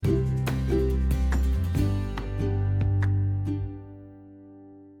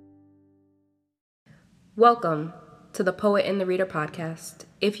Welcome to the Poet and the Reader podcast.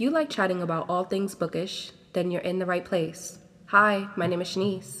 If you like chatting about all things bookish, then you're in the right place. Hi, my name is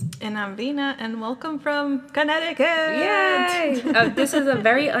Shanice. And I'm Vina, and welcome from Connecticut. Yay! This is a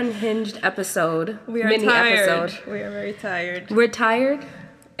very unhinged episode. We are mini tired. episode. We are very tired. We're tired,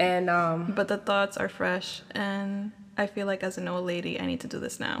 and but the thoughts are fresh, and I feel like as an old lady, I need to do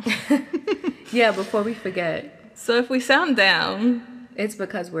this now. yeah, before we forget. So if we sound down, it's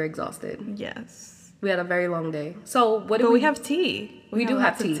because we're exhausted. Yes. We had a very long day. So what do But we have tea. We do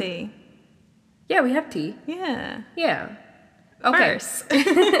have tea. Yeah, we have tea. Yeah. Yeah. Okay. First.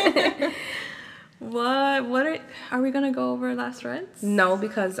 What are we gonna go over last reads? No,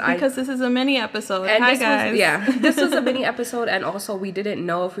 because this is a mini episode. And Hi guys. This was a mini episode, and also we didn't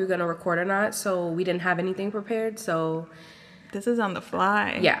know if we were gonna record or not, so we didn't have anything prepared. So this is on the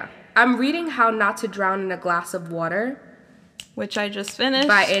fly. Yeah, I'm reading How Not to Drown in a Glass of Water, which I just finished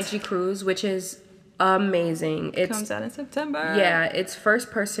by Angie Cruz, which is amazing. It comes out in September. Yeah, it's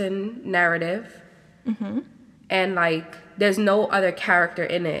first person narrative, and like there's no other character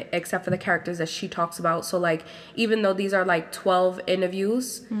in it except for the characters that she talks about. So like even though these are like 12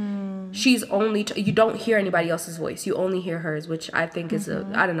 interviews, she's only you don't hear anybody else's voice. You only hear hers, which I think is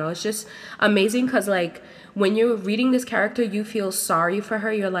I don't know. It's just amazing because like when you're reading this character, you feel sorry for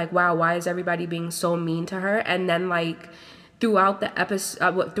her. You're like, wow, why is everybody being so mean to her? And then like throughout the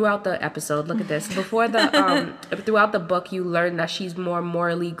episode, look at this. Before the throughout the book, you learn that she's more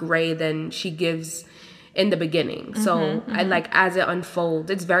morally gray than she gives in the beginning. So I like as it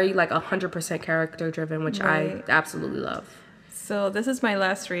unfolds, it's very like 100% character driven, which I absolutely love. So this is my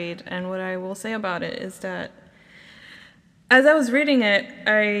last read, and what I will say about it is that as I was reading it,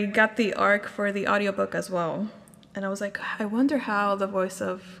 I got the arc for the audiobook as well. And I was like, I wonder how the voice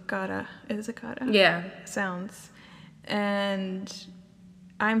of Kara, is it Kara? Yeah. Sounds. And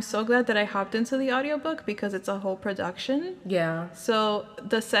I'm so glad that I hopped into the audiobook because it's a whole production. Yeah. So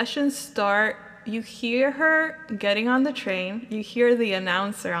the sessions start, you hear her getting on the train, you hear the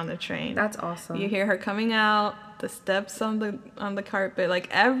announcer on the train. That's awesome. You hear her coming out, the steps on the carpet, like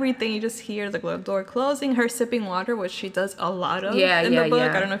everything. You just hear the door closing, her sipping water, which she does a lot of in the book.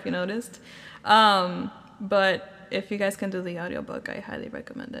 Yeah. I don't know if you noticed. But if you guys can do the audiobook, I highly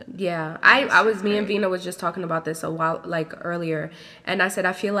recommend it. Yeah. Me and Vina was just talking about this a while, like earlier. And I said,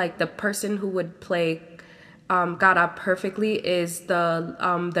 I feel like the person who would play Gara perfectly is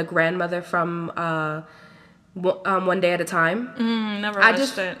the grandmother from One Day at a Time. Never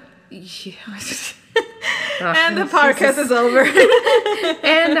watched it. Yeah. And the podcast is over.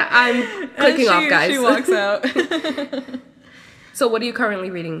 And I'm clicking off, guys. She walks out. So what are you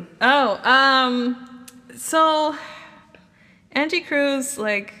currently reading? So Angie Cruz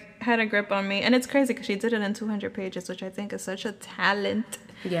like had a grip on me, and it's crazy because she did it in 200 pages, which I think is such a talent.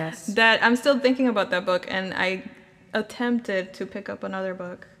 Yes. That I'm still thinking about that book, and I attempted to pick up another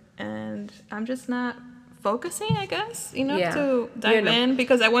book, and I'm just not focusing, I guess, to dive in,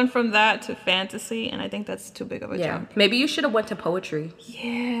 because I went from that to fantasy, and I think that's too big of a jump. Maybe you should have went to poetry.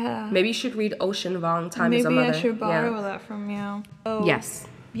 Yeah. Maybe you should read Ocean Vuong, Time is a Mother. Maybe I should borrow that from you. Oh, yes.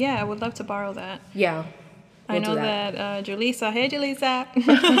 Yeah, I would love to borrow that. Yeah. I know that Julissa, hey Julissa.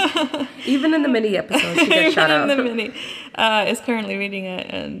 Even in the mini episode, she gets shout out. Even in the mini, is currently reading it,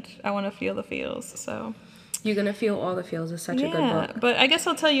 and I want to feel the feels, so. You're going to feel all the feels. It's such a good book. But I guess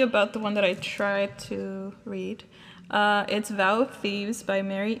I'll tell you about the one that I tried to read. It's Vow of Thieves by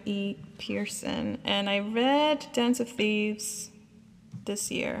Mary E. Pearson. And I read Dance of Thieves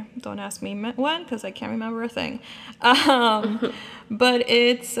this year. Don't ask me when, because I can't remember a thing. But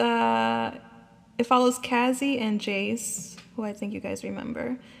it follows Cassie and Jace, who I think you guys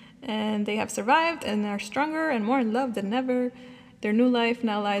remember. And they have survived and are stronger and more in love than ever. Their new life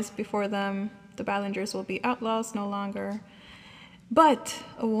now lies before them. The Ballingers will be outlaws no longer. But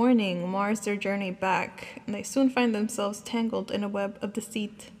a warning mars their journey back, and they soon find themselves tangled in a web of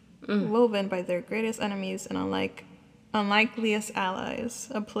deceit, woven by their greatest enemies and unlikeliest allies,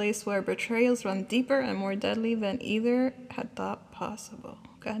 a place where betrayals run deeper and more deadly than either had thought possible.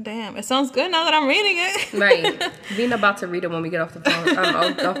 God damn, it sounds good now that I'm reading it. Right. Being about to read it when we get off the phone,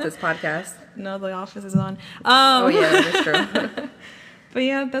 off this podcast. No, the office is on. Oh yeah, that's true. But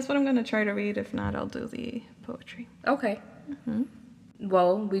yeah, that's what I'm going to try to read. If not, I'll do the poetry. Okay.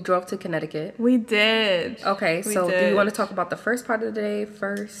 Well, we drove to Connecticut. We did. Okay, do you want to talk about the first part of the day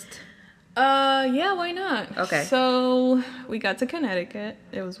first? Yeah, why not? Okay. So we got to Connecticut.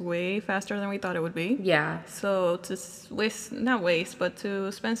 It was way faster than we thought it would be. Yeah. So to spend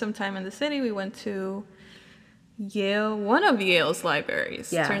some time in the city, we went to Yale, one of Yale's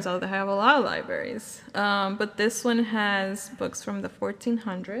libraries. Yeah. Turns out they have a lot of libraries. But this one has books from the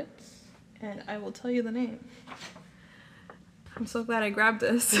 1400s. and I will tell you the name. I'm so glad I grabbed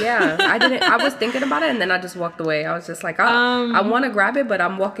this. Yeah, I was thinking about it, and then I just walked away. I was just like, I want to grab it, but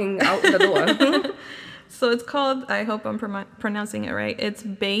I'm walking out the door. So it's called, I hope I'm pronouncing it right, it's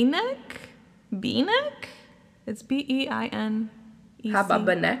Beinek? It's B-E-I-N-E-C. How about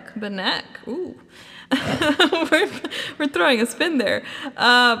Benek? Benek, ooh. we're throwing a spin there.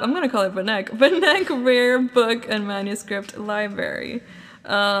 I'm gonna call it Benek Rare Book and Manuscript Library.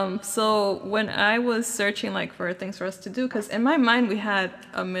 So when I was searching like for things for us to do, because in my mind we had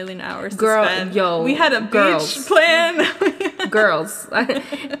a million hours to spend. We had a beach plan. Girls.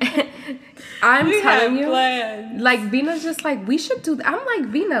 I'm telling you, plans. like Vina's just like, we should do that. I'm like,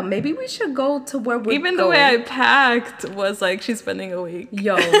 Vina, maybe we should go to where we're Even going. the way I packed was like, she's spending a week.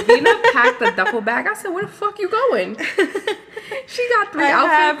 Yo, Vina packed a duffel bag. I said, where the fuck you going? She got 3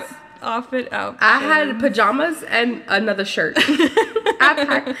 outfits. Outfit. I had pajamas and another shirt.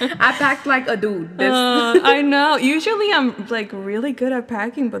 I packed like a dude. I know. Usually I'm like really good at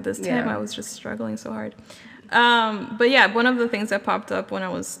packing, but this time I was just struggling so hard. But yeah, one of the things that popped up when I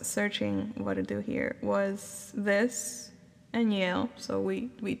was searching what to do here was this and Yale. So we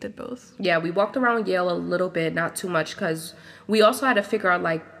did both. Yeah, we walked around Yale a little bit, not too much, because we also had to figure out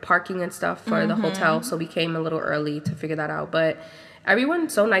like parking and stuff for the hotel. So we came a little early to figure that out. But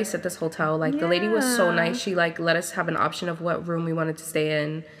everyone's so nice at this hotel. Like the lady was so nice. She like let us have an option of what room we wanted to stay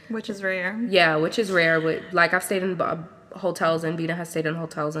in. Which is rare. Yeah, which is rare. Like I've stayed in hotels and Vina has stayed in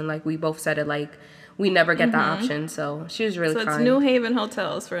hotels, and like we both said it like we never get that option. So she was really kind. So it's New Haven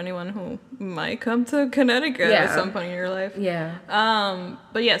Hotels for anyone who might come to Connecticut at some point in your life. Yeah.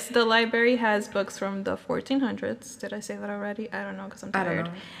 But yes, the library has books from the 1400s. Did I say that already? I don't know because I'm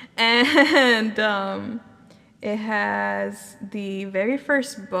tired. I don't know. And it has the very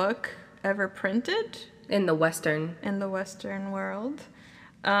first book ever printed in the Western world.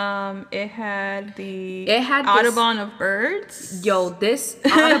 It had Audubon of birds. Yo, this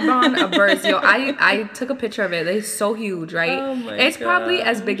Audubon of birds. Yo, I took a picture of it. It's so huge, right? Oh my It's probably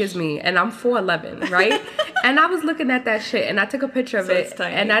as big as me, and I'm 4'11", right? And I was looking at that shit, and I took a picture of it,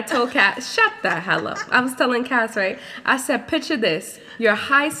 and I told Cass, shut the hell up. I was telling Cass, right? I said, picture this: your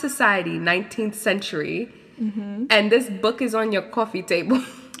high society, 19th century, and this book is on your coffee table.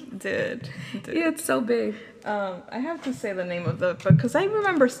 Dude. Yeah, it's so big. I have to say the name of the book because I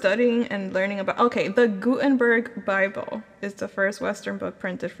remember studying and learning about. Okay, the Gutenberg Bible is the first Western book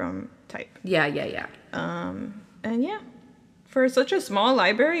printed from type. Yeah. And yeah, for such a small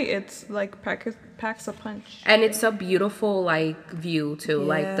library, it's like packs a punch. And it's a beautiful like view too.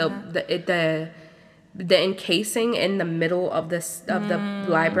 Like the encasing in the middle of the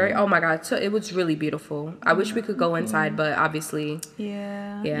library. Oh my god! So it was really beautiful. I wish we could go inside, but obviously,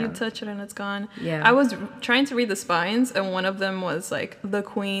 yeah, you touch it and it's gone. Yeah, I was trying to read the spines, and one of them was like the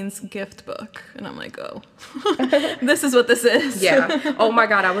Queen's gift book, and I'm like, oh, this is what this is. Yeah. Oh my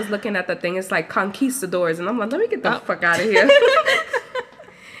god! I was looking at the thing. It's like conquistadors, and I'm like, let me get the fuck out of here.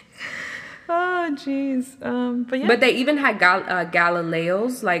 Oh, jeez. But yeah. But they even had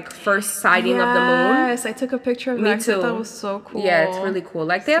Galileo's, like, first sighting of the moon. Yes, I took a picture of that. Me too. That was so cool. Yeah, it's really cool.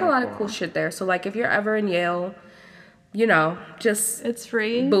 Like, they had a lot of cool shit there. So, like, if you're ever in Yale, you know, just... It's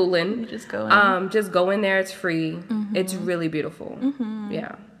free. Boolin'. You just go in. Just go in there. It's free. It's really beautiful.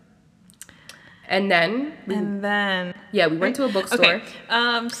 Yeah. And then... Yeah, we went to a bookstore.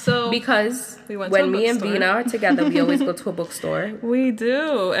 Okay. Because when me and Vina are together, we always go to a bookstore. We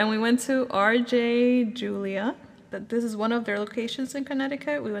do. And we went to RJ Julia. This is one of their locations in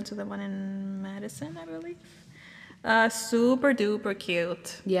Connecticut. We went to the one in Madison, I believe. Super duper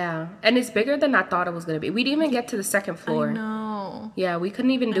cute. Yeah. And it's bigger than I thought it was going to be. We didn't even get to the second floor. I know. Yeah, we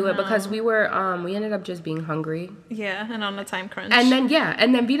couldn't even do it because we ended up just being hungry. Yeah, and on a time crunch. And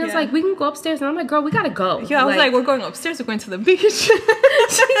then Vina's like, we can go upstairs. And I'm like, girl, we got to go. Yeah, I was like, we're going upstairs. We're going to the beach. She's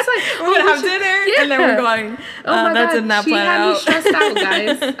like, we're going to have dinner. Yeah. And then we're going. Oh my God. Did not plan out. She had me stressed out,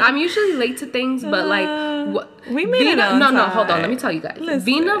 guys. I'm usually late to things, but like... We made it on time. No, hold on. Let me tell you guys. Listen.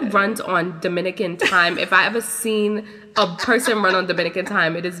 Vina runs on Dominican time. If I ever seen a person run on Dominican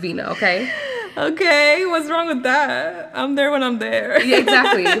time, it is Vina, okay? Okay, what's wrong with that? I'm there when I'm there. Yeah,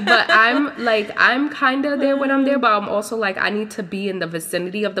 exactly. But I'm kind of there when I'm there, but I'm also like, I need to be in the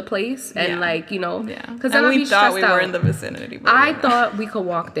vicinity of the place. And like, you know, because we thought we were in the vicinity. I thought we could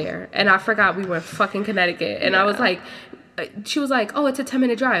walk there. And I forgot we were in fucking Connecticut. And I was like, she was like, oh, it's a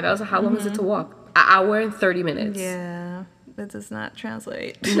 10-minute drive. I was like, how long is it to walk? An hour and 30 minutes. Yeah, that does not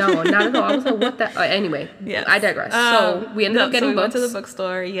translate. No, not at all. I was like, what the... anyway, yes. I digress. So we ended up getting books. We went to the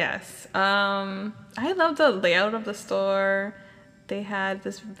bookstore, yes. I love the layout of the store. they had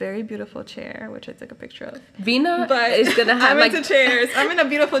this very beautiful chair, which I took a picture of. Vina But is gonna have I'm into chairs. I'm in a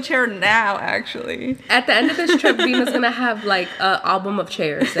beautiful chair now, actually. At the end of this trip, Vina's gonna have like an album of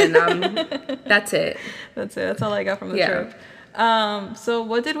chairs, and that's it. That's it. That's all I got from the trip. So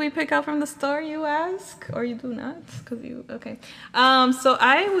what did we pick out from the store, you ask? Or you do not? Okay. So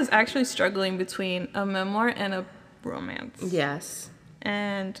I was actually struggling between a memoir and a romance. Yes.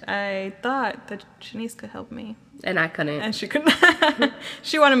 And I thought that Shanice could help me. And I couldn't. And she couldn't.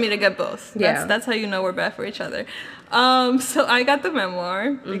 She wanted me to get both. That's how you know we're bad for each other. So I got the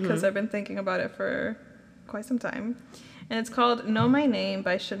memoir because I've been thinking about it for quite some time. And it's called Know My Name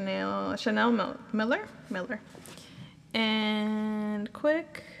by Chanel Miller. And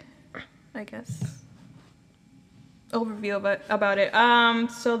quick, I guess, overview about it.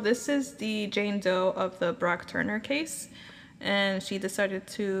 So this is the Jane Doe of the Brock Turner case. And she decided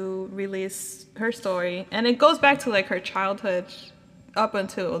to release her story. And it goes back to like her childhood up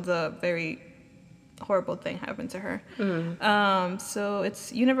until the very horrible thing happened to her. So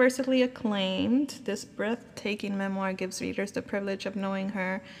it's universally acclaimed. This breathtaking memoir gives readers the privilege of knowing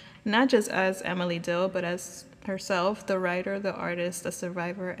her not just as Emily Doe, but as herself, the writer, the artist, the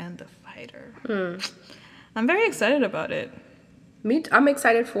survivor, and the fighter. I'm very excited about it. I'm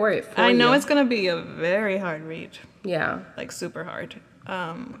excited for it. I know it's going to be a very hard read. Yeah. Like super hard.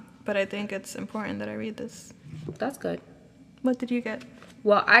 But I think it's important that I read this. That's good. What did you get?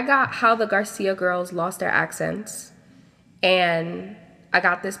 Well, I got How the Garcia Girls Lost Their Accents. And I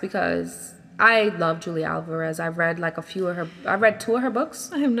got this because I love Julia Alvarez. I've read like I read 2 of her books.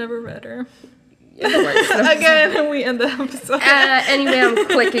 I have never read her. Again, we end the episode. Anyway, I'm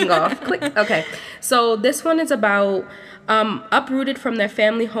clicking off. Okay. So this one is about uprooted from their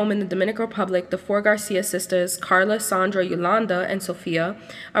family home in the Dominican Republic, the 4 Garcia sisters, Carla, Sandra, Yolanda, and Sophia,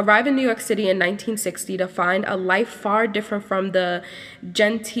 arrive in New York City in 1960 to find a life far different from the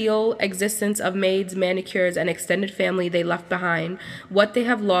genteel existence of maids, manicures, and extended family they left behind. What they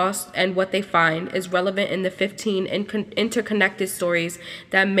have lost and what they find is relevant in the 15 interconnected stories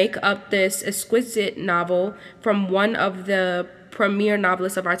that make up this exquisite novel from one of the premier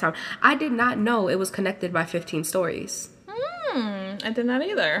novelists of our time. I did not know it was connected by 15 stories. I did not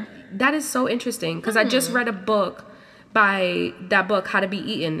either. That is so interesting because I just read a book by that book, How to Be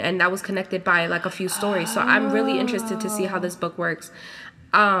Eaten, and that was connected by like a few stories. So I'm really interested to see how this book works.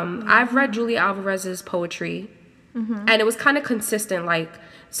 I've read Julia Alvarez's poetry, and it was kind of consistent. Like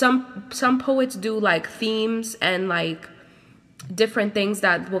some poets do like themes and like different things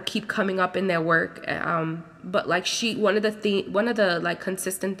that will keep coming up in their work. But like one of the like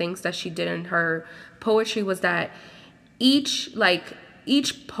consistent things that she did in her poetry was that each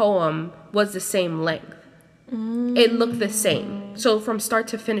poem was the same length. It looked the same. So from start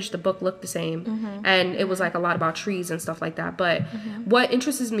to finish, the book looked the same. And it was like a lot about trees and stuff like that. But what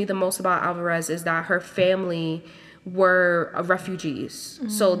interests me the most about Alvarez is that her family were refugees.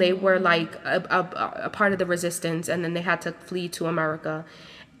 So they were like a part of the resistance, and then they had to flee to America.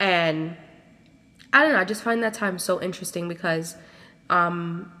 And I don't know, I just find that time so interesting because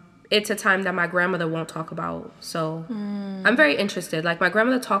it's a time that my grandmother won't talk about. So I'm very interested. Like my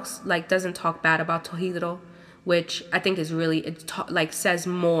grandmother doesn't talk bad about Trujillo, which I think is really, says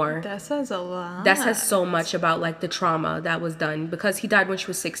more. That says a lot. That says so much about like the trauma that was done because he died when she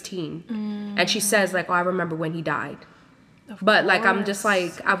was 16. And she says like, oh, I remember when he died. But like, I'm just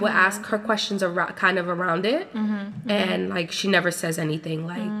like, I would ask her questions kind of around it. And like, she never says anything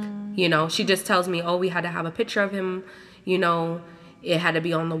like, you know, she just tells me, oh, we had to have a picture of him, you know, it had to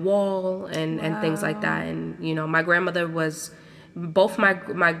be on the wall and things like that. And, you know, my grandmother was, both my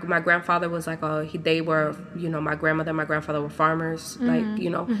grandfather was like, they were, you know, my grandmother and my grandfather were farmers. Like, you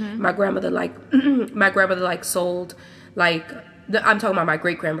know, my grandmother sold like, I'm talking about my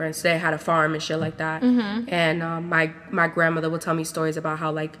great-grandparents. They had a farm and shit like that. And my grandmother would tell me stories about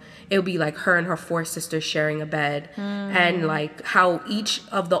how, like, it would be, like, her and her 4 sisters sharing a bed. And, like, how each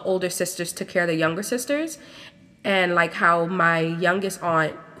of the older sisters took care of the younger sisters. And, like, how my youngest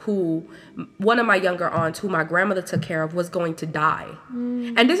aunt, one of my younger aunts, who my grandmother took care of, was going to die.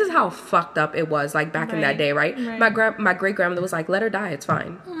 And this is how fucked up it was, like, back in that day, right? My great-grandmother was like, let her die, it's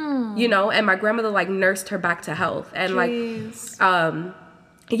fine. You know, and my grandmother, like, nursed her back to health. And,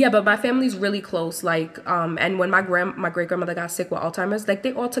 yeah, but my family's really close, like, and when my great-grandmother got sick with Alzheimer's, like,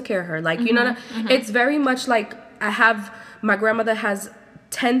 they all took care of her. Like, you know, it's very much like my grandmother has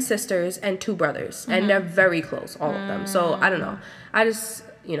 10 sisters and 2 brothers, and they're very close, all of them. So, I don't know. I just,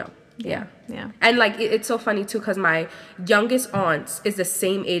 you know, yeah. And, like, it's so funny, too, because my youngest aunt is the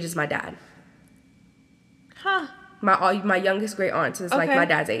same age as my dad. Huh. My youngest great aunt is, like, my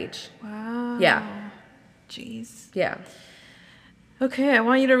dad's age. Wow. Yeah. Jeez. Yeah. Okay, I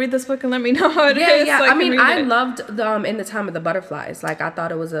want you to read this book and let me know how it is. Yeah. So I mean, I it. loved In the Time of the Butterflies. Like, I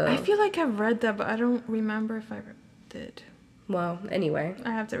thought it was I feel like I've read that, but I don't remember if I did. Well, anyway.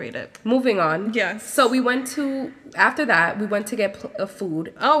 I have to read it. Moving on. Yes. So after that, we went to get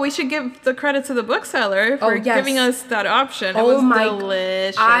food. Oh, we should give the credit to the bookseller for giving us that option. It was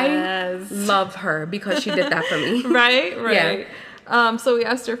delicious. I love her because she did that for me. Right. Yeah. So we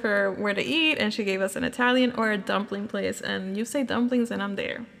asked her for where to eat, and she gave us an Italian or a dumpling place. And you say dumplings, and I'm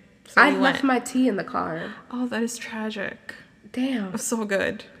there. So I left my tea in the car. Oh, that is tragic. Damn. So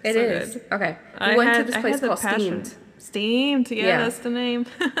good. It is. Good. Okay. We went to this place called Steamed. Steamed, yeah, that's the name.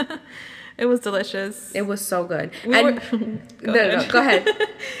 It was delicious. It was so good. Go ahead.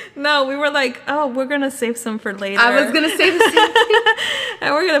 No, we were like, oh, we're going to save some for later. I was going to say the same thing.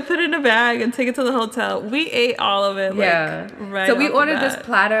 And we're going to put it in a bag and take it to the hotel. We ate all of it. Yeah. Right. So we ordered this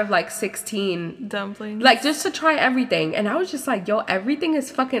platter of like 16 dumplings. Like, just to try everything. And I was just like, yo, everything is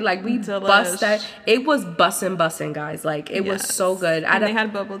fucking, like, we bust that. It was bussin', guys. Like, it was so good. And they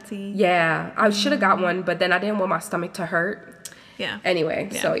had bubble tea. Yeah. I should have got one, but then I didn't want my stomach to hurt. Yeah. Anyway,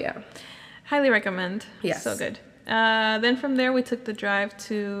 so yeah. Highly recommend. Yes. So good. Then from there, we took the drive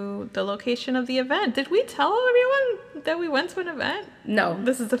to the location of the event. Did we tell everyone that we went to an event? No.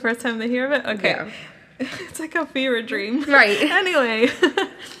 This is the first time they hear of it? Okay. Yeah. It's like a fever dream. Right. Anyway.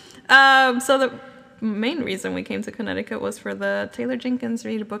 So the main reason we came to Connecticut was for the Taylor Jenkins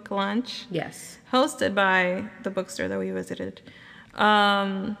Reid book launch. Yes. Hosted by the bookstore that we visited.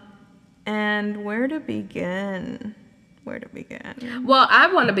 And where to begin? Well,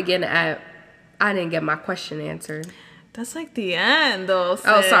 I want to begin at... I didn't get my question answered. That's like the end, though. Sis.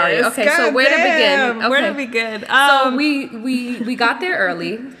 Oh, sorry. Okay, God so where to begin? Okay. Where to begin? So we got there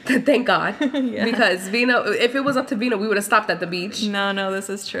early, thank God, because Vina. If it was up to Vina, we would have stopped at the beach. No, this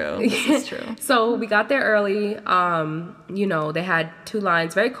is true. So we got there early. They had 2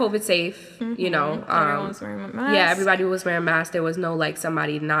 lines, very COVID safe. Everyone was wearing a mask. Yeah, everybody was wearing masks. There was no like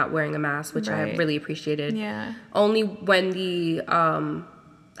somebody not wearing a mask, which I really appreciated. Yeah. Only when the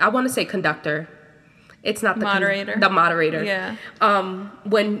I want to say conductor. It's not the moderator. The moderator. Yeah.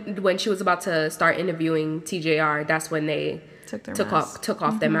 When she was about to start interviewing TJR, that's when they took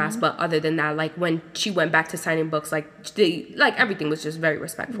off their mask. But other than that, like when she went back to signing books, like everything was just very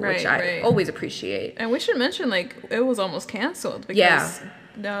respectful, which I always appreciate. And we should mention, like, it was almost canceled because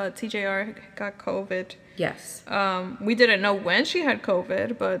TJR got COVID. Yes. We didn't know when she had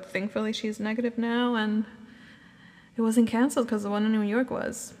COVID, but thankfully she's negative now, and it wasn't canceled because the one in New York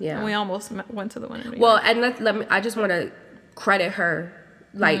was. Yeah. And we almost went to the one in New York. Well, and let me. I just want to credit her,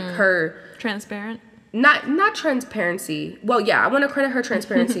 like her transparent. Not transparency. Well, yeah, I want to credit her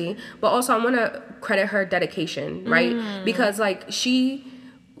transparency, but also I want to credit her dedication, right? Because like she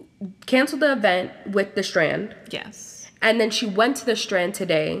canceled the event with the Strand. Yes. And then she went to the Strand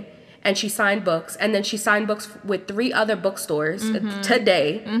today. And she signed books, and then she signed books with 3 other bookstores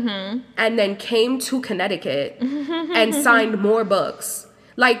today, and then came to Connecticut and signed more books.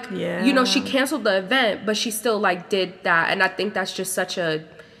 Like, she canceled the event, but she still like did that, and I think that's just such a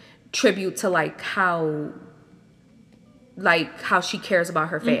tribute to like how she cares about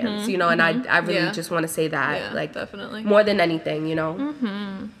her fans, and I really just want to say that, like, definitely more than anything,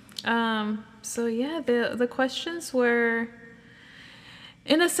 So yeah, the questions were,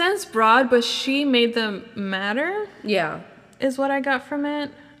 in a sense, broad, but she made them matter. Yeah. Is what I got from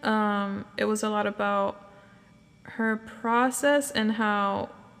it. It was a lot about her process and how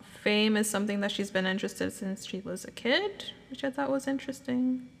fame is something that she's been interested in since she was a kid, which I thought was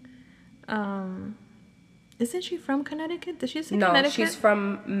interesting. Isn't she from Connecticut? Did she say Connecticut? No, she's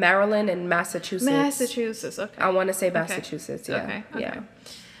from Maryland and Massachusetts. Okay. I want to say Massachusetts, yeah. Okay.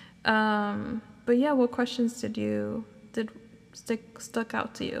 But yeah, what questions did stuck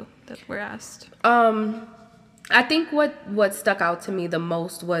out to you that were asked? I think what stuck out to me the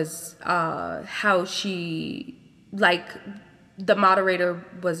most was how she, like, the moderator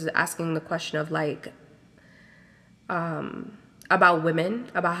was asking the question of like about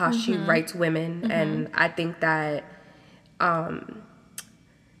women, about how she writes women, and I think that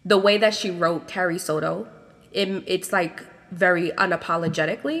the way that she wrote Carrie Soto, it's like very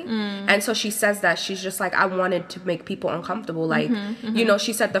unapologetically, and so she says that she's just like, I wanted to make people uncomfortable, like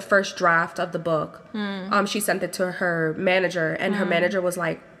she said the first draft of the book, she sent it to her manager, and her manager was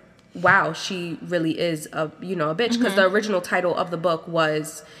like, wow, she really is a bitch, because the original title of the book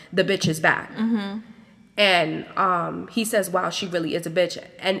was The Bitch Is Back, and he says, wow, she really is a bitch,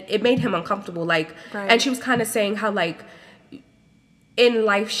 and it made him uncomfortable, like, and she was kind of saying how like in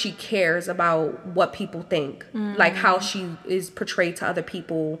life she cares about what people think, like how she is portrayed to other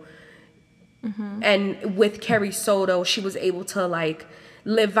people And with Carrie Soto, she was able to like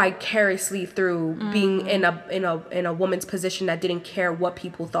live vicariously through being in a woman's position that didn't care what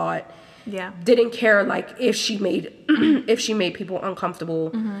people thought. Yeah. Didn't care like if she made if she made people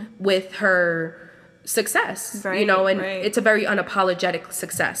uncomfortable with her success. Right, you know, and right. it's a very unapologetic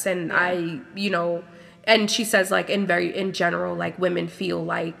success. And and she says like in general, like women feel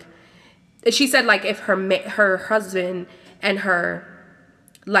like, she said like if her husband and her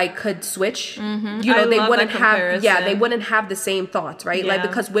like could switch, you know, they wouldn't have they wouldn't have the same thoughts, right? Like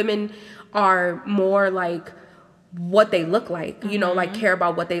because women are more like what they look like, you know, like care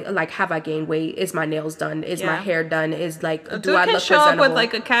about what they like. Have I gained weight? Is my nails done? Is my hair done? Is like do I look show presentable? up with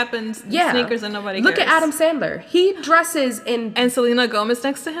like a cap and sneakers and nobody Look cares. at Adam Sandler. He dresses in and Selena Gomez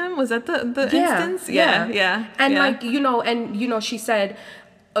next to him. Was that the instance? Yeah. And like you know, she said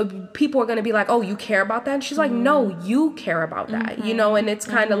people are going to be like, oh, you care about that? And she's like, no, you care about that, you know? And it's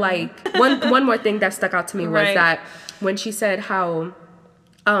kind of like one more thing that stuck out to me was that when she said how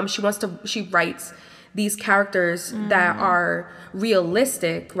she writes these characters that are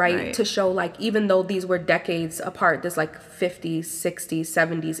realistic, right? To show like, even though these were decades apart, this like 50s, 60s,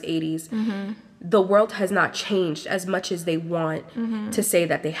 70s, 80s, the world has not changed as much as they want to say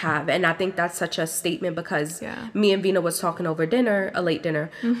that they have. And I think that's such a statement because me and Vina was talking over dinner, a late dinner,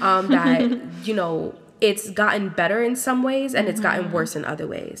 that, you know, it's gotten better in some ways and it's gotten worse in other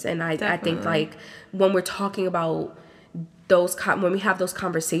ways. And I think like when we're talking about when we have those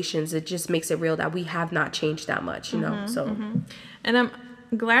conversations, it just makes it real that we have not changed that much, you know? So, and I'm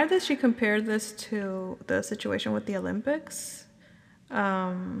glad that she compared this to the situation with the Olympics,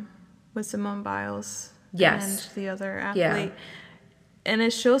 with Simone Biles and the other athlete. And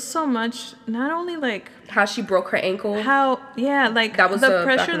it shows so much, not only like how she broke her ankle, like that was the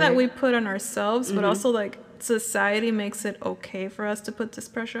pressure that we put on ourselves, but also like society makes it okay for us to put this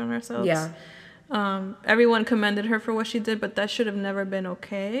pressure on ourselves. Everyone commended her for what she did, but that should have never been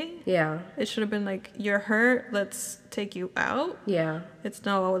okay. It should have been like, you're hurt, let's take you out. It's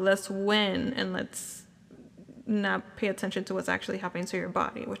no, let's win and let's not pay attention to what's actually happening to your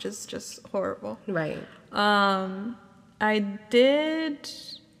body, which is just horrible. I did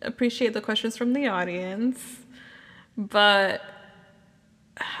appreciate the questions from the audience, but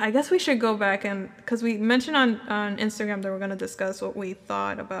I guess we should go back and, because we mentioned on Instagram that we're going to discuss what we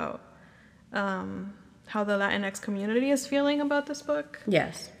thought about how the Latinx community is feeling about this book.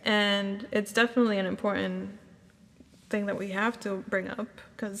 And it's definitely an important thing that we have to bring up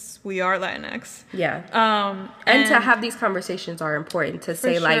because we are Latinx. And to have these conversations are important, to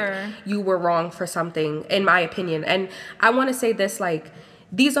say like you were wrong for something, in my opinion. And I want to say this, like,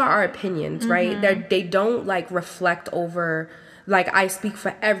 these are our opinions, right? They don't like reflect over, like, I speak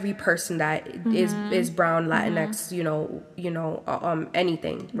for every person that is brown, Latinx, you know,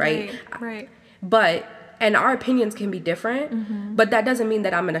 anything, right? But and our opinions can be different, but that doesn't mean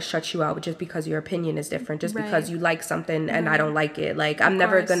that I'm going to shut you out just because your opinion is different, just because you like something and I don't like it. Like, I'm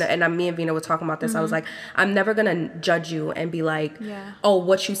never going to, and me and Vina were talking about this, I was like, I'm never going to judge you and be like, oh,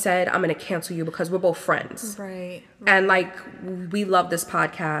 what you said, I'm going to cancel you, because we're both friends. And like, we love this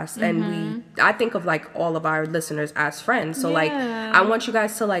podcast and I think of like all of our listeners as friends. So like, I want you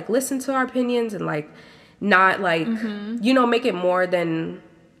guys to like listen to our opinions and like, not like, you know, make it more than,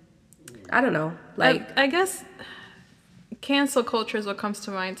 I don't know. Like, I guess cancel culture is what comes to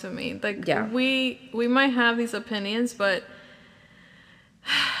mind to me. Like, we might have these opinions, but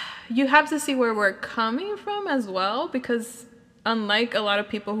you have to see where we're coming from as well, because unlike a lot of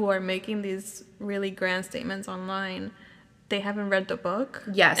people who are making these really grand statements online, they haven't read the book.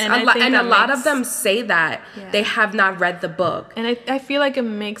 And a lot of them say that they have not read the book. And I feel like it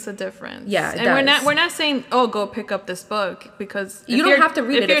makes a difference. And we're not saying, oh, go pick up this book, because you don't have to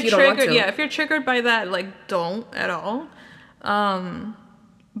read it if you don't want to. If you're triggered by that, like, don't at all.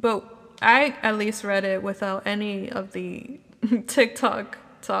 But I at least read it without any of the TikTok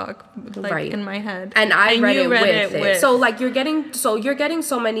talk, like, in my head, and I read it with it. So like you're getting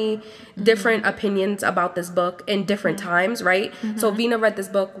so many different opinions about this book in different times, right? So Vina read this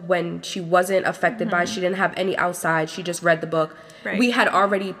book when she wasn't affected by it. She didn't have any outside, she just read the book. We had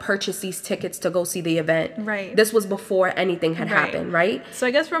already purchased these tickets to go see the event. This was before anything had happened, right? So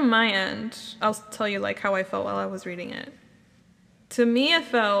I guess from my end, I'll tell you like how I felt while I was reading it. To me, it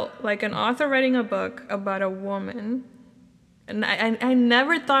felt like an author writing a book about a woman. And I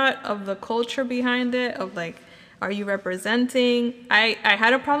never thought of the culture behind it, of like, are you representing? I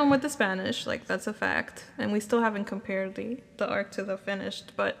had a problem with the Spanish, like, that's a fact. And we still haven't compared the arc to the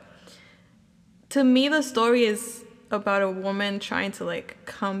finished. But to me, the story is about a woman trying to like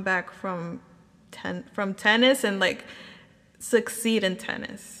come back from tennis and like succeed in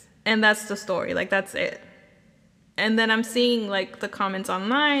tennis. and that's the story. Like, that's it. And then I'm seeing, like, the comments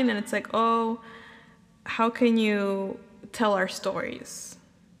online, and it's like, oh, how can you tell our stories?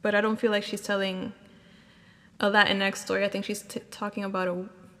 But I don't feel like she's telling a Latinx story. I think she's talking about a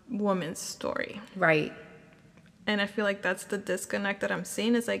woman's story. Right. And I feel like that's the disconnect that I'm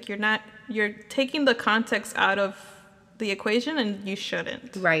seeing. Is like, you're taking the context out of the equation, and you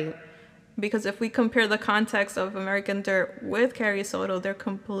shouldn't. Right. Because if we compare the context of American Dirt with Carrie Soto, they're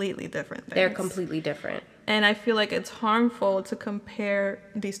completely different things. They're completely different. And I feel like it's harmful to compare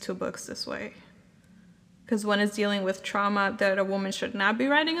these two books this way. Because one is dealing with trauma that a woman should not be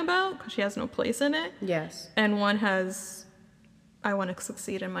writing about because she has no place in it. Yes. And one has, I want to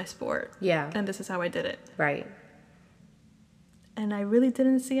succeed in my sport. Yeah. And this is how I did it. Right. And I really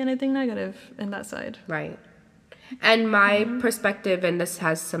didn't see anything negative in that side. Right. And my perspective, and this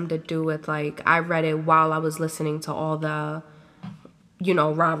has something to do with, like, I read it while I was listening to all the, you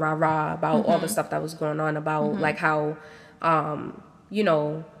know, rah, rah, rah about all the stuff that was going on about, like, how, you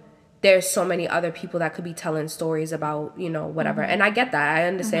know, there's so many other people that could be telling stories about, you know, whatever. And I get that. I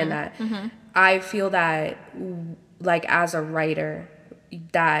understand that. I feel that, like, as a writer,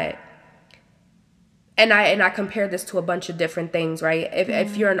 that... And I compare this to a bunch of different things, right?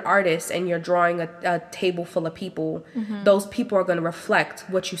 If you're an artist and you're drawing a table full of people, those people are going to reflect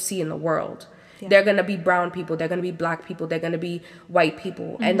what you see in the world. Yeah. They're going to be brown people. They're going to be black people. They're going to be white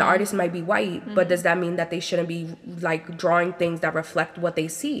people. And the artist might be white, but does that mean that they shouldn't be, like, drawing things that reflect what they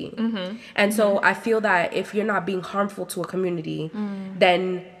see? And so I feel that if you're not being harmful to a community,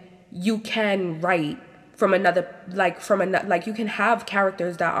 then you can write from another, like, you can have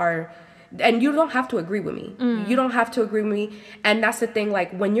characters that are... And you don't have to agree with me. You don't have to agree with me. And that's the thing,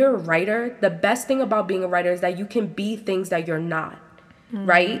 like, when you're a writer, the best thing about being a writer is that you can be things that you're not,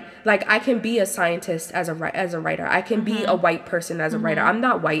 right? Like, I can be a scientist as a writer. I can be a white person as a writer. I'm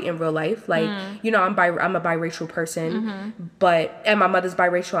not white in real life. Like, you know, I'm a biracial person, and my mother's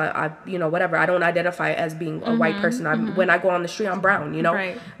biracial. I you know, whatever. I don't identify as being a white person. When I go on the street, I'm brown, you know?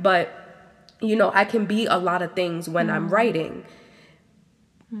 Right. But, you know, I can be a lot of things when I'm writing.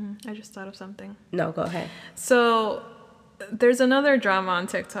 I just thought of something. No, go ahead. So there's another drama on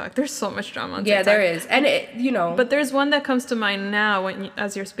TikTok. There's so much drama on TikTok. Yeah, there is. And it, you know. But there's one that comes to mind now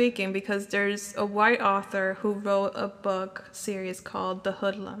as you're speaking, because there's a white author who wrote a book series called The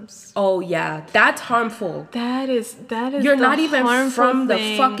Hoodlums. Oh, yeah. That's harmful. That is You're not even from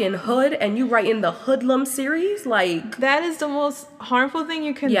thing. the fucking hood and you write in the Hoodlum series? Like. That is the most harmful thing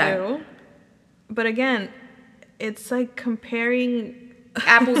you can do. But again, it's like comparing...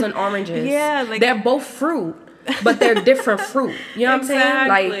 apples and oranges. Yeah, like they're both fruit, but they're different fruit. You know what I'm saying?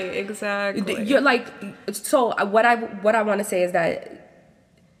 Like, exactly. You're like, so what I want to say is that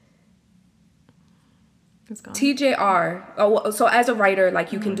TJR. Oh, so as a writer,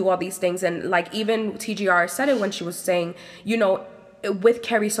 like, you can do all these things, and like even TJR said it when she was saying, you know, with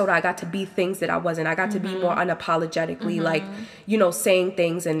Carrie Soto, I got to be things that I wasn't. I got to be more unapologetically, like, you know, saying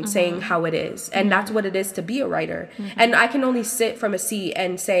things and saying how it is. And that's what it is to be a writer. And I can only sit from a seat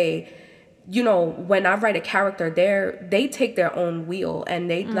and say, you know, when I write a character, they take their own wheel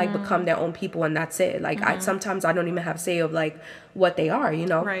and they like become their own people, and that's it. Like, sometimes I don't even have say of like what they are, you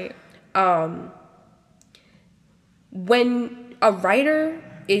know? Right. When a writer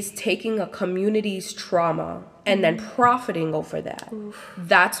is taking a community's trauma and then profiting over that,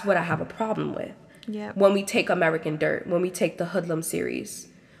 that's what I have a problem with. Yep. When we take American Dirt, when we take the Hoodlum series,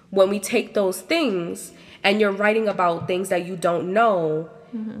 when we take those things and you're writing about things that you don't know,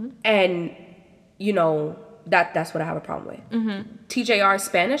 and, you know, that's what I have a problem with. TJR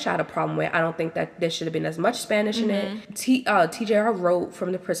Spanish I had a problem with. I don't think that there should have been as much Spanish in it. TJR wrote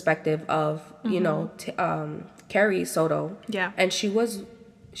from the perspective of, you know, Carrie Soto. Yeah. And she was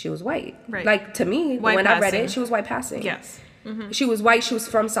white. Right. Like, to me, white when passing. I read it, she was white passing. Yes. She was white. She was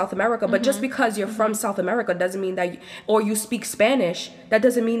from South America. But just because you're from South America doesn't mean that, or you speak Spanish, that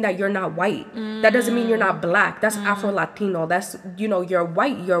doesn't mean that you're not white. That doesn't mean you're not black. That's Afro-Latino. That's, you know, you're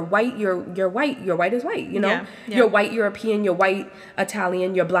white. You're white. You're white. You're white is white, you know? Yeah. Yeah. You're white European. You're white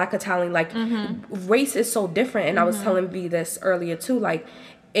Italian. You're black Italian. Like, race is so different. And I was telling V this earlier, too. Like,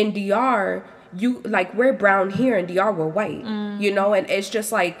 in DR, we're brown here. In DR, we're white, you know? And it's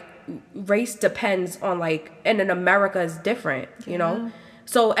just like, race depends on, like, and in America is different, you know?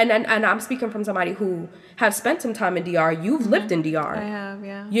 So, and I'm speaking from somebody who have spent some time in DR. You've lived in DR. I have,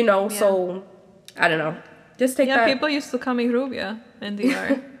 yeah. You know, so, I don't know. Just take that. Yeah, people used to call me rubia in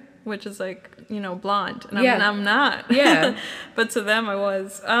DR, which is like, you know, blonde. And I'm not. Yeah. But to them I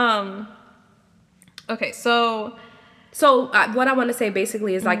was. Okay, so So what I want to say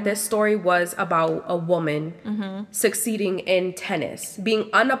basically is like this story was about a woman succeeding in tennis, being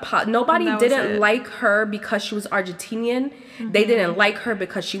nobody didn't like her because she was Argentinian. They didn't like her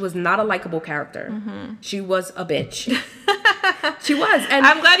because she was not a likable character. She was a bitch. She was, and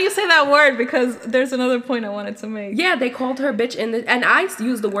I'm glad you say that word because there's another point I wanted to make. Yeah, they called her bitch and I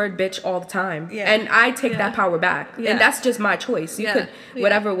use the word bitch all the time. Yeah. And I take that power back. Yeah. And that's just my choice. You could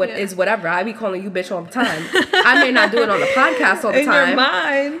is whatever. I be calling you bitch all the time. I may not do it on the podcast all the time. In your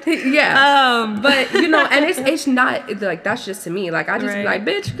mind. Yeah. But you know, and it's not like that's just to me. Like I just be like,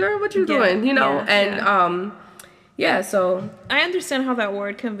 bitch, girl, what you doing? You know? So I understand how that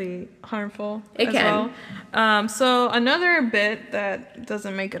word can be harmful well. So another bit that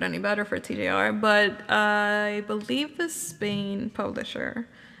doesn't make it any better for TJR, but I believe the Spain publisher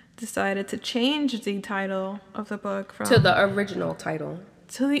decided to change the title of the book from to the original title.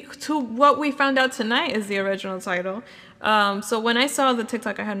 To what we found out tonight is the original title. So when I saw the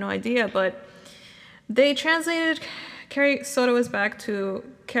TikTok, I had no idea, but they translated Carrie Soto is back to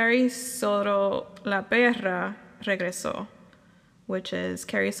Carrie Soto la perra regresó, which is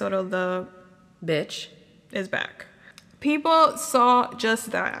Carrie Soto the bitch is back. People saw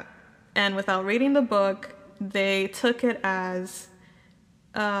just that, and without reading the book, they took it as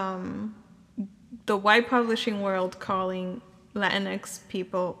the white publishing world calling Latinx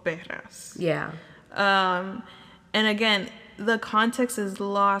people perras. Yeah. And again, the context is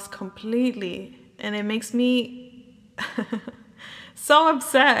lost completely, and it makes me so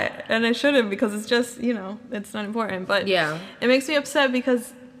upset, and I shouldn't because it's just, you know, it's not important, but yeah, it makes me upset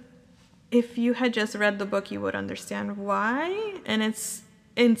because if you had just read the book, you would understand why, and it's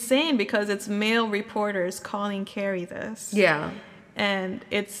insane because it's male reporters calling Carrie this. Yeah. And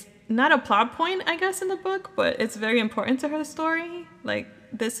it's not a plot point, I guess, in the book, but it's very important to her story. Like,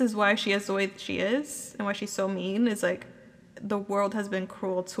 this is why she is the way that she is and why she's so mean, is like the world has been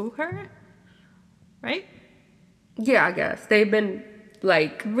cruel to her, right? Yeah, I guess they've been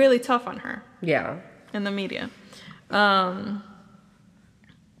like really tough on her. Yeah. In the media.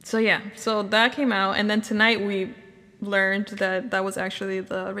 So that came out, and then tonight we learned that was actually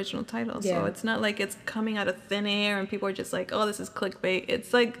the original title. Yeah. So it's not like it's coming out of thin air and people are just like, oh, this is clickbait.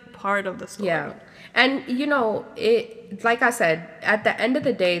 It's like part of the story. Yeah. And you know, it, like I said, at the end of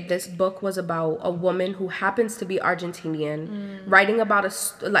the day, this book was about a woman who happens to be Argentinian, writing about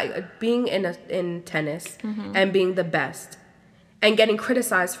being in tennis and being the best and getting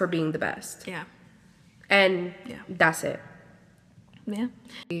criticized for being the best. Yeah. And that's it. Yeah.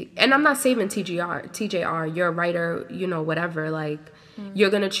 And I'm not saving TJR, you're a writer, you know, whatever, like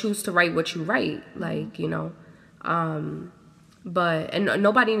you're going to choose to write what you write, like, you know, but, and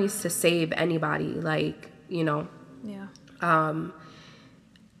nobody needs to save anybody, like, you know. Yeah.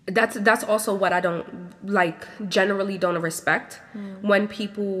 That's also what I don't, like, generally don't respect when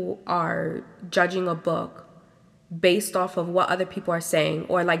people are judging a book based off of what other people are saying,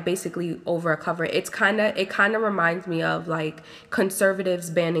 or like basically over a cover. It kind of reminds me of like conservatives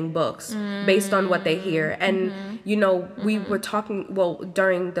banning books based on what they hear. And you know, we were talking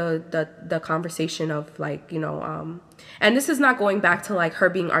during the conversation of like, you know, and this is not going back to like her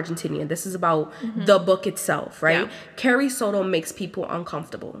being Argentinian. This is about the book itself, right? Yeah. Carrie Soto makes people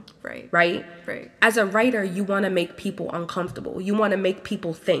uncomfortable. Right. As a writer, you want to make people uncomfortable. You want to make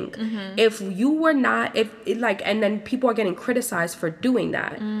people think. If you were not, and then people are getting criticized for doing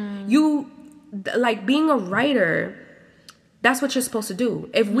that. You, like, being a writer, that's what you're supposed to do.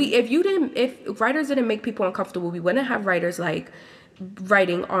 If writers didn't make people uncomfortable, we wouldn't have writers like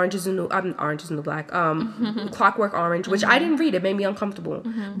writing Orange is the New Black, Clockwork Orange, which I didn't read. It made me uncomfortable.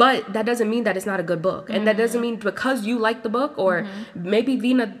 But that doesn't mean that it's not a good book. And that doesn't mean because you like the book, or maybe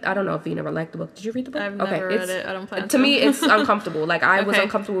Vina, I don't know if Vina liked the book. Did you read the book? I've never read it. I don't plan to. To me, it's uncomfortable. Like, I was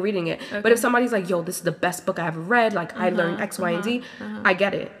uncomfortable reading it. Okay. But if somebody's like, yo, this is the best book I ever read, like, I learned X, Y, and Z, I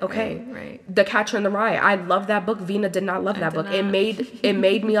get it. Okay. Right. The Catcher in the Rye. I love that book. Vina did not love that book. It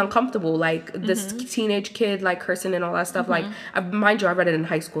made me uncomfortable. Like, this teenage kid, like, cursing and all that stuff. Like, mind you, I read it in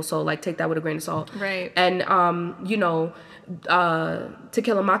high school, so like take that with a grain of salt. Right. And you know, To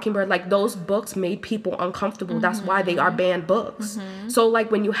Kill a Mockingbird, like those books made people uncomfortable. That's why they are banned books. So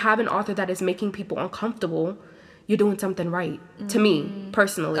like when you have an author that is making people uncomfortable, you're doing something right. To me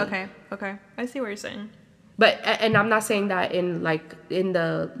personally. Okay. I see what you're saying. But, and I'm not saying that in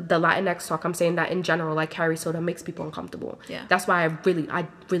the Latinx talk. I'm saying that in general, like Carrie Soto makes people uncomfortable. Yeah. That's why I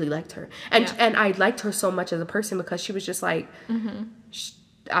really liked her. And I liked her so much as a person because she was just like,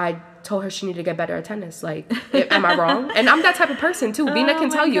 I told her she needed to get better at tennis. Like, am I wrong? And I'm that type of person too. Bina can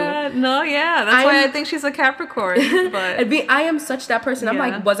tell you. No, yeah, that's why I think she's a Capricorn. But I am such that person. I'm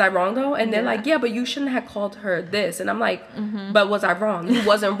like, was I wrong though? And they're like, yeah, but you shouldn't have called her this. And I'm like, but was I wrong? You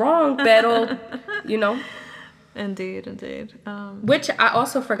wasn't wrong, pero, you know. Indeed. Which I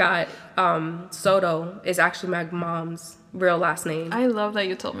also forgot. Soto is actually my mom's real last name. I love that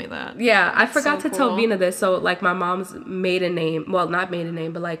you told me that. Yeah, I forgot to tell Vina this. So, like, my mom's maiden name, well, not maiden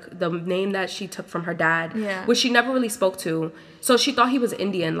name, but, like, the name that she took from her dad, which she never really spoke to. So she thought he was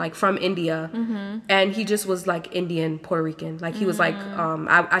Indian, like, from India. And he just was, like, Indian, Puerto Rican. Like, he was, like,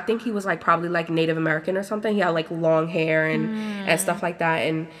 I think he was, like, probably, like, Native American or something. He had, like, long hair and stuff like that.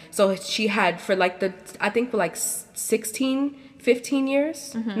 And so she had, for, like, I think for, like, 16, 15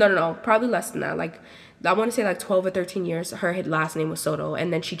 years. No, probably less than that. Like, I want to say like 12 or 13 years, her last name was Soto,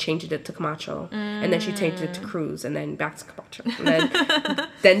 and then she changed it to Camacho, and then she changed it to Cruz, and then back to Camacho, and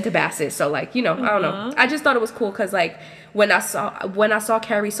then to Bassett. So, like, you know, I don't know. I just thought it was cool because, like, when I saw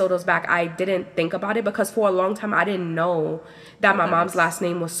Carrie Soto's back, I didn't think about it because for a long time I didn't know that my mom's last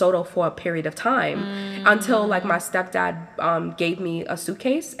name was Soto for a period of time until, like, my stepdad gave me a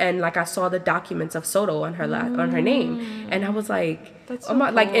suitcase, and, like, I saw the documents of Soto on her on her name, and I was like, that's so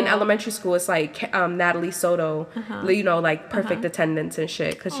cool. Like, in elementary school, it's like Natalie Soto, you know, like, perfect attendance and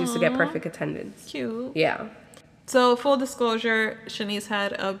shit, because she used to get perfect attendance. Cute. Yeah. So, full disclosure, Shanice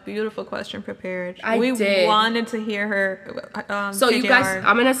had a beautiful question prepared. We did. Wanted to hear her. So, TJR. You guys,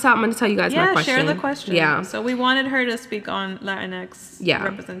 I'm gonna tell you guys my question. Yeah, share the question. Yeah. So, we wanted her to speak on Latinx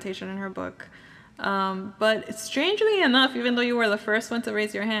representation in her book. But strangely enough, even though you were the first one to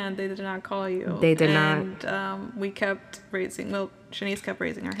raise your hand, they did not call you. They did not. And we kept raising. Well, Shanice kept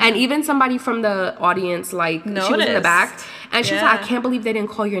raising her hand. And even somebody from the audience, like, noticed. she was in the back, and she was like, I can't believe they didn't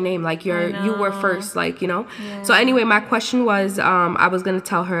call your name. Like, you were first, like, you know. Yeah. So anyway, my question was, I was gonna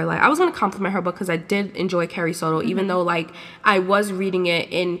tell her, like, I was gonna compliment her book because I did enjoy Carrie Soto, even though, like, I was reading it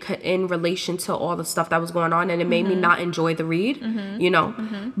in relation to all the stuff that was going on, and it made me not enjoy the read, you know.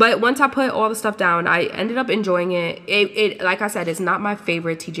 But once I put all the stuff down, I ended up enjoying it. It like I said, it's not my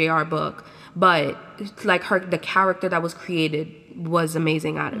favorite TJR book, but, like, the character that was created was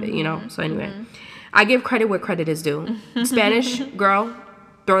amazing out of it, you know. So anyway, I give credit where credit is due. Spanish, girl,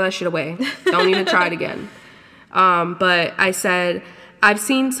 throw that shit away. Don't even try it again. But I said, I've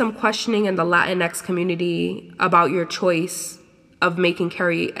seen some questioning in the Latinx community about your choice of making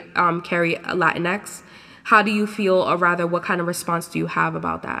Carrie Latinx. How do you feel, or rather, what kind of response do you have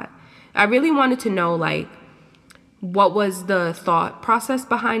about that? I really wanted to know, like, what was the thought process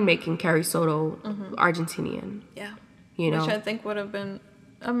behind making Carrie Soto Argentinian? Yeah. You know? Which I think would have been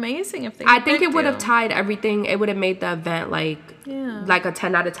amazing if they I think it would have tied everything. It would have made the event, like a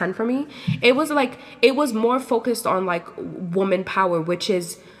 10 out of 10 for me. It was more focused on, like, woman power, which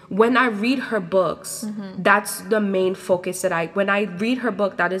is, when I read her books, that's the main focus when I read her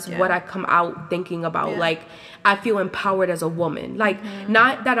book, that is what I come out thinking about. Like, I feel empowered as a woman. Like,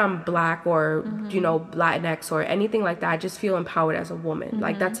 not that I'm black or, you know, Latinx or anything like that. I just feel empowered as a woman.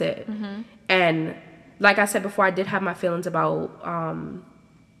 Like, that's it. And like I said before, I did have my feelings about,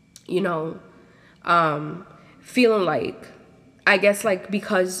 you know, feeling like, I guess, like,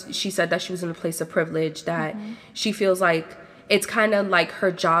 because she said that she was in a place of privilege, that she feels like it's kind of like her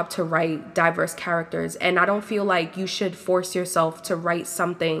job to write diverse characters. And I don't feel like you should force yourself to write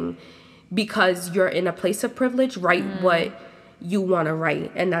something because you're in a place of privilege. Write what you want to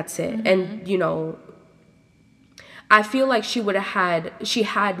write, and that's it. And, you know, I feel like she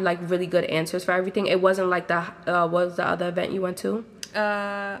had like really good answers for everything. It wasn't like what was the other event you went to?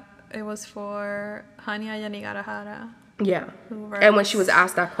 It was for Hania Yanigarahara. Yeah. And when she was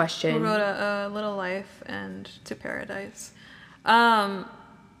asked that question. Who wrote a Little Life and To Paradise.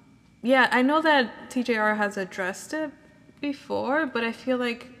 Yeah, I know that TJR has addressed it before, but I feel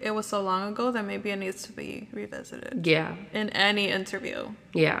like it was so long ago that maybe it needs to be revisited. Yeah. In any interview.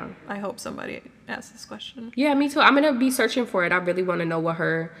 Yeah. I hope somebody asks this question. Yeah, me too. I'm gonna be searching for it. I really want to know what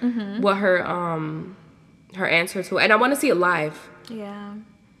her answer to, and I want to see it live. Yeah.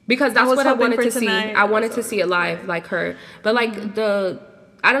 Because that's what I wanted to see. I wanted to see it live, like her. But like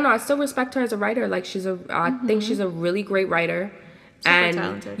I don't know. I still respect her as a writer. Like I think she's a really great writer. Super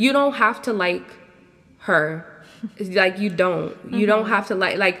talented. You don't have to like her. Like, you don't have to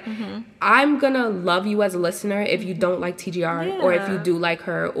like I'm gonna love you as a listener if you don't like TJR, or if you do like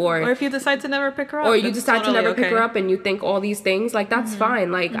her, or if you decide to never pick her up, or you decide to never pick her up and you think all these things, like, that's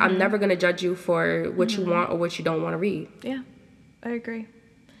fine. Like, I'm never gonna judge you for what you want or what you don't want to read. Yeah, I agree.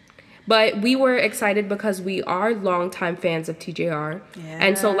 But we were excited because we are longtime fans of TJR.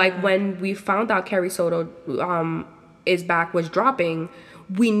 And so, like, when we found out Carrie Soto was dropping,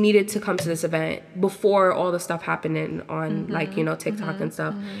 we needed to come to this event before all the stuff happening on like, you know, TikTok and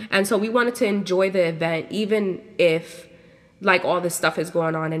stuff. And so we wanted to enjoy the event, even if like all this stuff is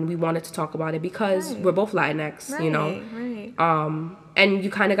going on, and we wanted to talk about it because we're both Latinx, you know. And you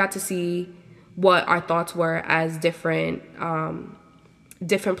kind of got to see what our thoughts were as different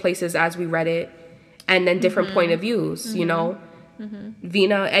places as we read it, and then different point of views, you know.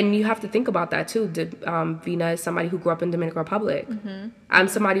 Vina, and you have to think about that too. Vina is somebody who grew up in Dominican Republic. I'm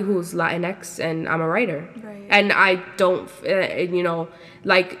somebody who's Latinx, and I'm a writer. And I don't, you know,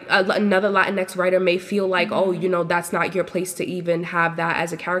 like another Latinx writer may feel like, oh, you know, that's not your place to even have that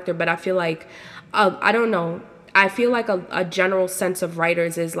as a character. But I feel like, I don't know. I feel like a general sense of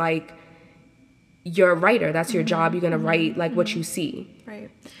writers is like, you're a writer. That's your job. You're going to write like what you see. Right.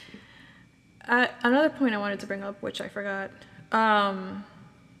 Another point I wanted to bring up, which I forgot,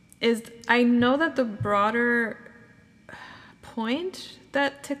 is I know that the broader point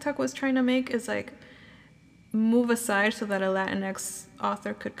that TikTok was trying to make is like move aside so that a Latinx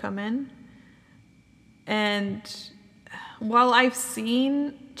author could come in. And while I've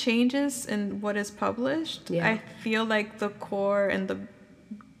seen changes in what is published, I feel like the core and the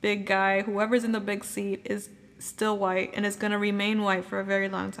big guy, whoever's in the big seat, is still white and is going to remain white for a very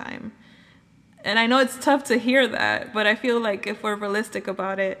long time. And I know it's tough to hear that, but I feel like if we're realistic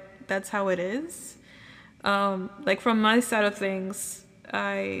about it, that's how it is. Like from my side of things,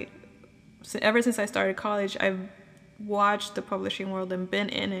 ever since I started college, I've watched the publishing world and been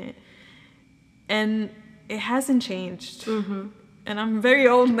in it. And it hasn't changed. And I'm very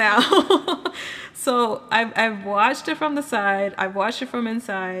old now. So I've watched it from the side, I've watched it from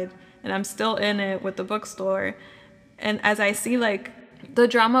inside, and I'm still in it with the bookstore. And as I see like the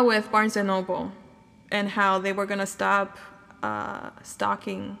drama with Barnes & Noble and how they were going to stop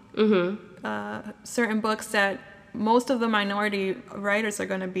stocking certain books that most of the minority writers are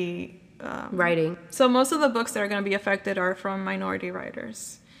going to be writing. So most of the books that are going to be affected are from minority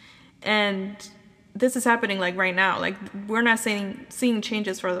writers. And this is happening like right now. Like we're not seeing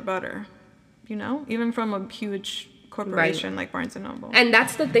changes for the better, you know, even from a huge corporation like Barnes & Noble. And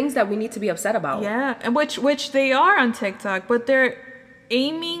that's the things that we need to be upset about. Yeah, and which they are on TikTok, but they're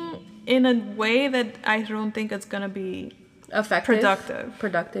aiming in a way that I don't think it's gonna be effective,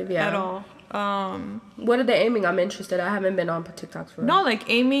 at all. What are they aiming? I'm interested. I haven't been on TikTok for like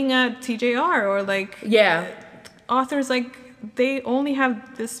aiming at TJR or like authors, like they only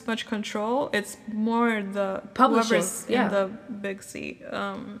have this much control. It's more the publishing in the big seat.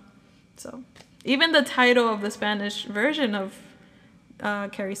 So even the title of the Spanish version of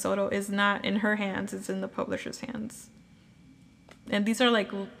Carrie Soto is not in her hands, it's in the publisher's hands. And these are like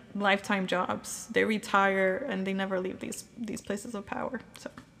lifetime jobs. They retire and they never leave these places of power. So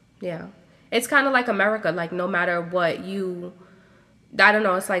yeah, it's kind of like America. Like no matter what you, I don't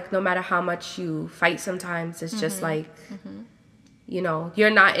know, it's like no matter how much you fight sometimes, it's just like, you know, you're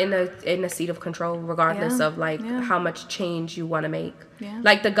not in a seat of control regardless of like how much change you want to make.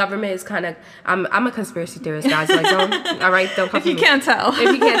 Like the government is kind of, I'm a conspiracy theorist, guys. Like don't come for me. If you can't tell,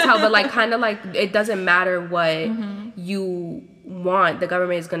 but like kind of like it doesn't matter what you want, the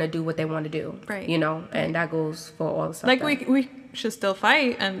government is going to do what they want to do, you know, and that goes for all the stuff. Like we should still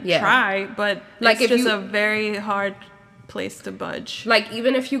fight and try, but like it's just a very hard place to budge. Like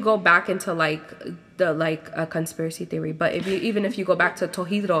even if you go back into like the a conspiracy theory, but even if you go back to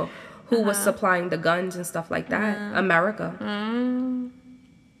Trujillo, who was supplying the guns and stuff like that, America.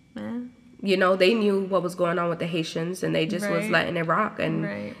 You know, they knew what was going on with the Haitians, and they just was letting it rock, and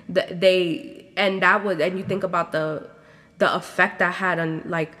and you think about the effect that had on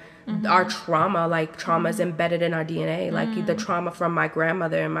like our trauma. Like trauma is embedded in our DNA. Like the trauma from my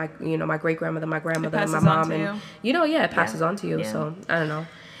grandmother and my great grandmother, my grandmother, and my mom, and it passes on to you. So I don't know.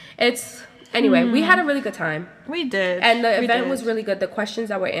 It's anyway. We had a really good time. We did, and the event was really good. The questions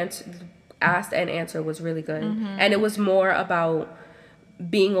that were asked and answered was really good, and it was more about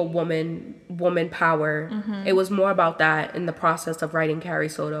being a woman power. It was more about that in the process of writing Carrie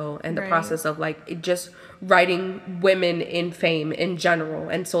Soto, and the process of like just writing women in fame in general.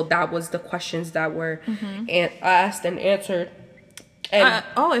 And so that was the questions that were asked and answered. And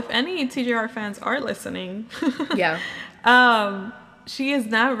if any TJR fans are listening, she is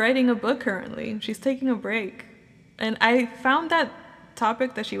not writing a book currently. She's taking a break. And I found that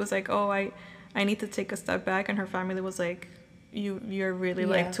topic that she was like, I need to take a step back, and her family was like, you're really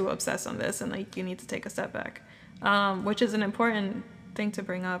like too obsessed on this, and like you need to take a step back, which is an important thing to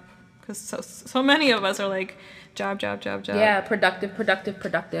bring up. because so many of us are like job. Yeah, productive.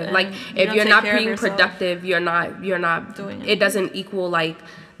 And like if you're not being yourself. productive, you're not Doing it doesn't equal like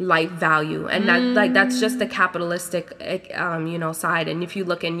life value, and that like that's just the capitalistic side. And if you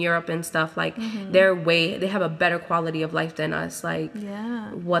look in Europe and stuff, like they have a better quality of life than us. Like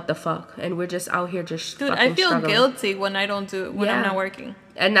what the fuck, and we're just out here just dude, fucking I feel struggling. guilty when I don't do it, when I'm not working,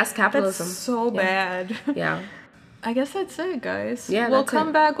 and that's capitalism. that's so bad. Yeah. I guess that's it, guys. Yeah, we'll that's come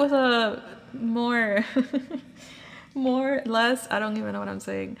it. back with a less, I don't even know what I'm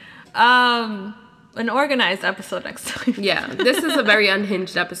saying, an organized episode next time. Yeah, this is a very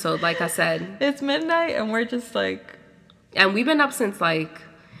unhinged episode, like I said. It's midnight and we're just like, and we've been up since like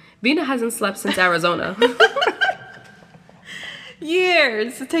Vina hasn't slept since Arizona.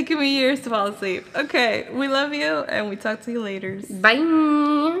 years. It's taken me years to fall asleep. Okay, we love you and we talk to you later.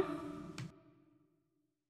 Bye.